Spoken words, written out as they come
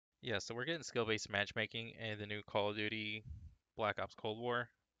Yeah, so we're getting skill-based matchmaking in the new Call of Duty Black Ops Cold War.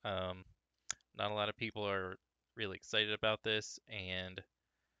 Um, Not a lot of people are really excited about this, and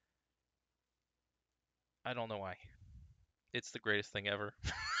I don't know why. It's the greatest thing ever.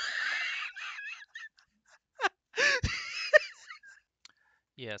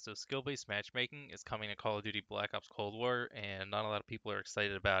 Yeah, so skill-based matchmaking is coming to Call of Duty Black Ops Cold War, and not a lot of people are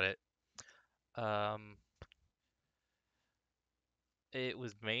excited about it. Um,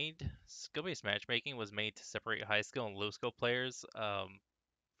 skill-based matchmaking was made to separate high skill and low skill players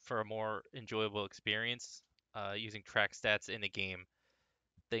for a more enjoyable experience using track stats in the game.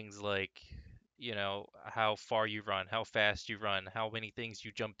 Things like, how far you run, how fast you run, how many things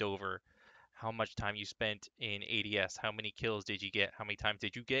you jumped over, how much time you spent in ADS, how many kills did you get, how many times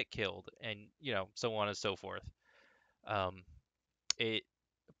did you get killed, and so on and so forth. Um, it,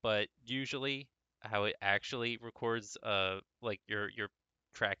 but usually how it actually records, like your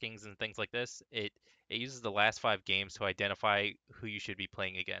trackings and things like this, it uses the last 5 games to identify who you should be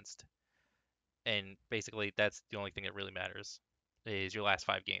playing against, and basically that's the only thing that really matters is your last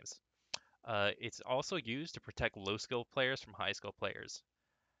 5 games. It's also used to protect low skill players from high skill players,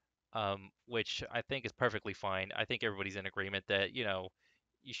 which I think is perfectly fine. I think everybody's in agreement that,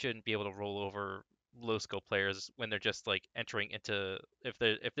 you shouldn't be able to roll over low skill players when they're just like entering into if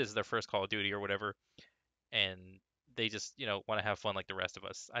this is their first Call of Duty or whatever, and they just, want to have fun like the rest of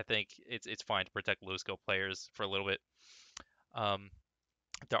us. I think it's fine to protect low skill players for a little bit. Um,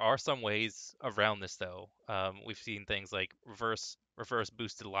 there are some ways around this though. We've seen things like reverse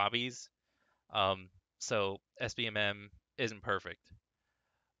boosted lobbies. So SBMM isn't perfect.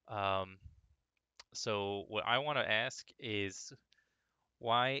 Um, so what I want to ask is,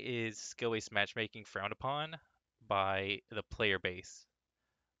 why is skill-based matchmaking frowned upon by the player base,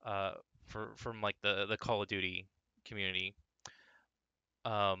 uh, from like the Call of Duty community?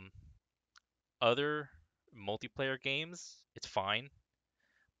 Um, Other multiplayer games, it's fine,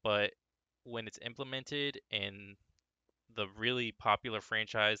 but when it's implemented in the really popular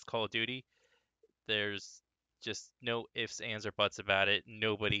franchise Call of Duty, there's just no ifs, ands, or buts about it.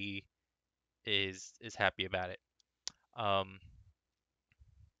 Nobody is happy about it. Um,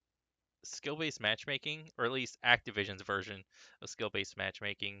 Skill-based matchmaking, or at least Activision's version of skill-based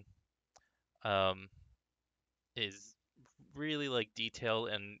matchmaking, um, is really like detailed,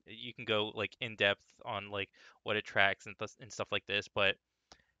 and you can go like in depth on like what it tracks and stuff like this. But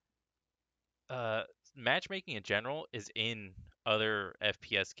uh, matchmaking in general is in other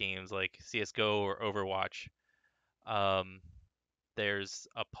FPS games like CS:GO or Overwatch. Um, there's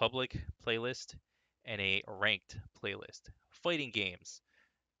a public playlist and a ranked playlist. Fighting games,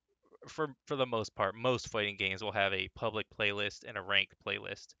 for the most part, most fighting games will have a public playlist and a ranked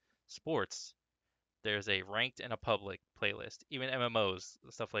playlist. Sports, there's a ranked and a public playlist. Even MMOs,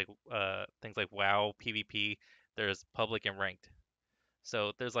 stuff like things like WoW, PvP, there's public and ranked.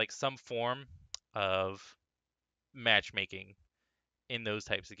 So there's like some form of matchmaking in those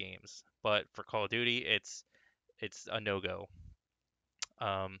types of games. But for Call of Duty, it's a no-go.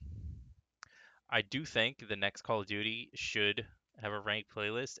 Um, I do think the next Call of Duty should have a ranked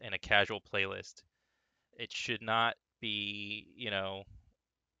playlist and a casual playlist. It should not be,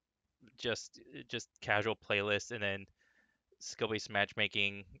 just casual playlists and then skill-based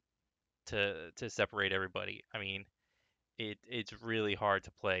matchmaking to separate everybody. I mean, it's really hard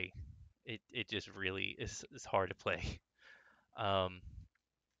to play. It just really is hard to play. Um,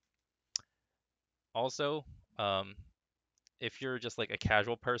 Also, um, if you're just like a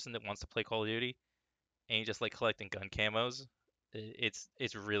casual person that wants to play Call of Duty and you just like collecting gun camos,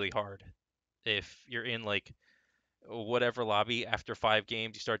 it's really hard. If you're in like whatever lobby after 5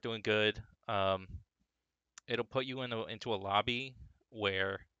 games, you start doing good. It'll put you into a lobby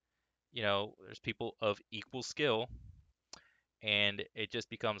where there's people of equal skill, and it just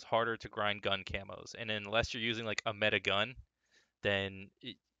becomes harder to grind gun camos. And unless you're using like a meta gun, then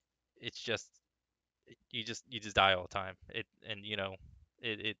it's just you just die all the time.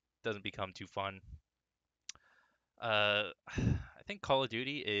 It doesn't become too fun. I think Call of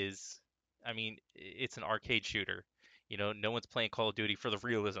Duty is, I mean, it's an arcade shooter. No one's playing Call of Duty for the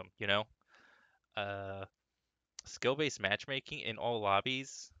realism. Uh, Skill-based matchmaking in all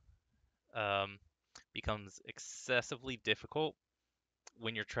lobbies um, becomes excessively difficult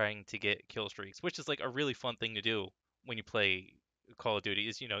when you're trying to get kill streaks, which is like a really fun thing to do when you play Call of Duty.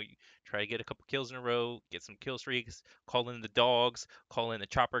 Is you try to get a couple kills in a row, get some kill streaks, call in the dogs, call in the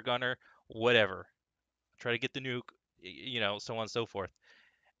chopper gunner, whatever. Try to get the nuke, so on and so forth.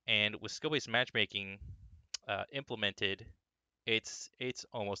 And with skill-based matchmaking implemented, it's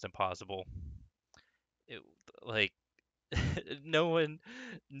almost impossible. It, like No one,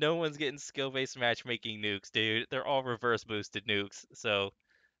 no one's getting skill-based matchmaking nukes, dude. They're all reverse boosted nukes. So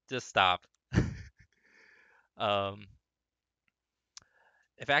just stop. Um,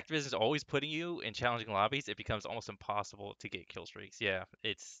 if Activision's always putting you in challenging lobbies, it becomes almost impossible to get kill streaks. Yeah,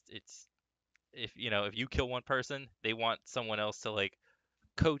 it's if if you kill one person, they want someone else to like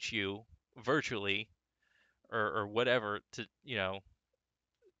coach you virtually or whatever to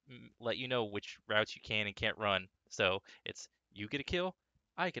let you know which routes you can and can't run. So it's you get a kill,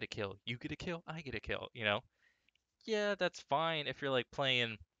 I get a kill, you get a kill, I get a kill. Yeah, that's fine if you're like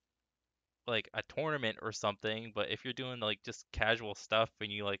playing like a tournament or something, but if you're doing like just casual stuff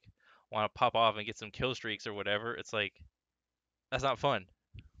and you like want to pop off and get some kill streaks or whatever, it's like that's not fun.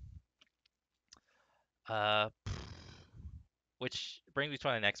 Uh, which brings me to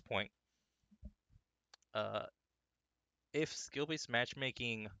my next point. Uh, if skill-based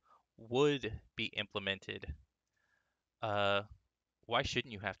matchmaking would be implemented, uh, why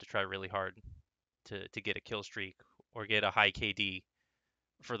shouldn't you have to try really hard to get a kill streak or get a high KD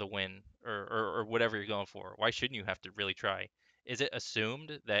for the win or whatever you're going for? Why shouldn't you have to really try? Is it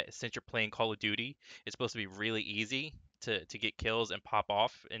assumed that since you're playing Call of Duty, it's supposed to be really easy to get kills and pop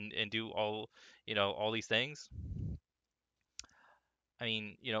off and do all these things? I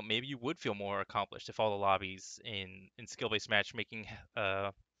mean, maybe you would feel more accomplished if all the lobbies in skill-based matchmaking, uh,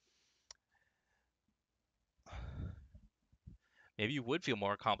 maybe you would feel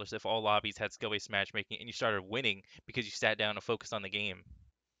more accomplished if all lobbies had skill-based matchmaking and you started winning because you sat down and focused on the game.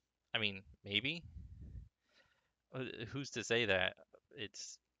 I mean, maybe. Who's to say that?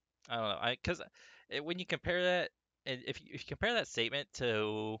 It's I don't know. I because when you compare that, and if you compare that statement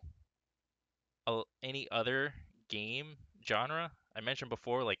to any other game genre I mentioned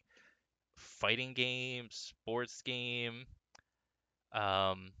before, like fighting game, sports game,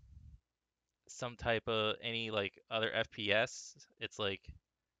 um, some type of any like other FPS, it's like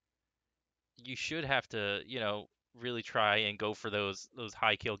you should have to, really try and go for those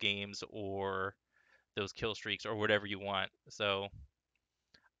high kill games or those kill streaks or whatever you want. So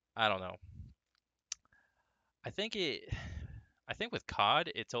I don't know. I think it. I think with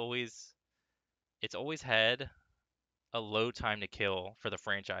COD, it's always had a low time to kill for the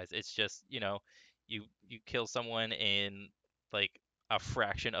franchise. It's just you kill someone in like a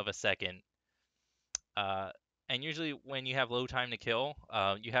fraction of a second. Uh, and usually when you have low time to kill,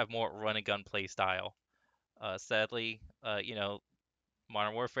 you have more run and gun play style. Sadly,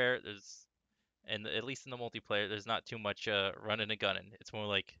 Modern Warfare, and at least in the multiplayer, there's not too much running and gunning. It's more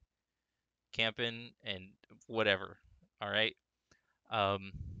like camping and whatever. All right.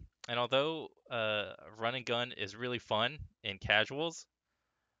 Um, and although run and gun is really fun in casuals,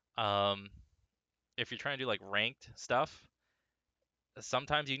 um, if you're trying to do like ranked stuff,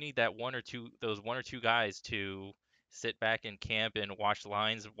 sometimes you need those one or two guys to sit back and camp and watch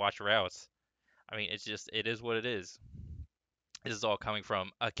lines, watch routes. I mean, it is what it is. This is all coming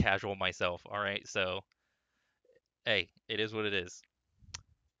from a casual myself, all right? So, hey, it is what it is.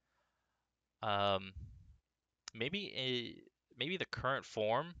 Um, maybe the current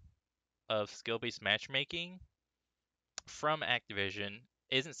form of skill-based matchmaking from Activision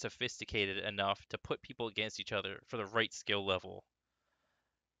isn't sophisticated enough to put people against each other for the right skill level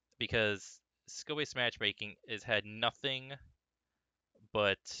because skill-based matchmaking has had nothing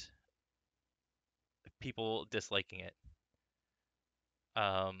but people disliking it.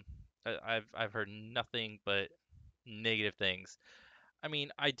 Um, I've heard nothing but negative things. I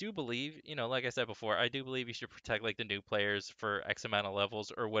mean, I do believe, like I said before, I do believe you should protect like the new players for X amount of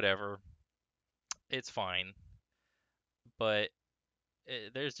levels or whatever. It's fine, but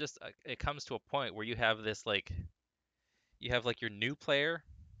it comes to a point where you have like your new player,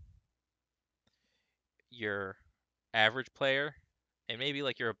 your average player, and maybe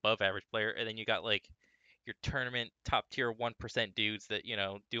like your above average player, and then you got like your tournament top tier 1% dudes that,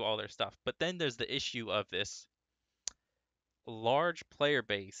 do all their stuff. But then there's the issue of this large player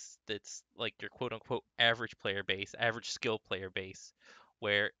base that's like your quote unquote average player base, average skill player base,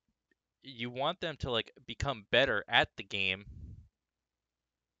 where you want them to like become better at the game,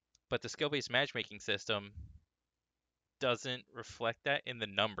 but the skill-based matchmaking system doesn't reflect that in the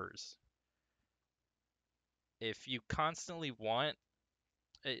numbers. If you constantly want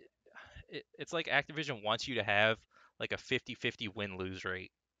it, it's like Activision wants you to have like a 50-50 win-lose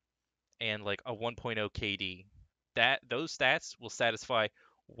rate and like a 1.0 KD. Those stats will satisfy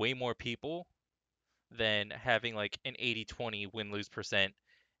way more people than having like an 80-20 win-lose percent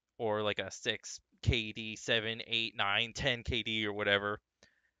or like a 6 KD, 7, 8, 9, 10 KD or whatever.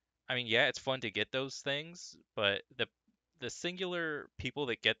 I mean, yeah, it's fun to get those things, but the singular people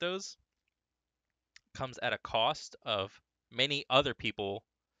that get those comes at a cost of many other people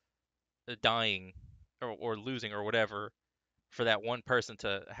dying or losing or whatever for that one person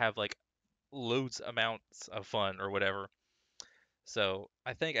to have like loads amounts of fun or whatever. So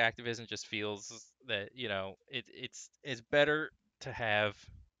I think Activision just feels that, it's better to have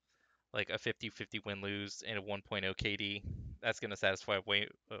like a 50-50 win lose and a 1.0 KD. That's going to satisfy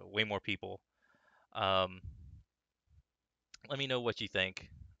way more people. Um, Let me know what you think.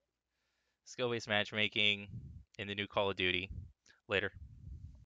 Skill based matchmaking in the new Call of Duty. Later.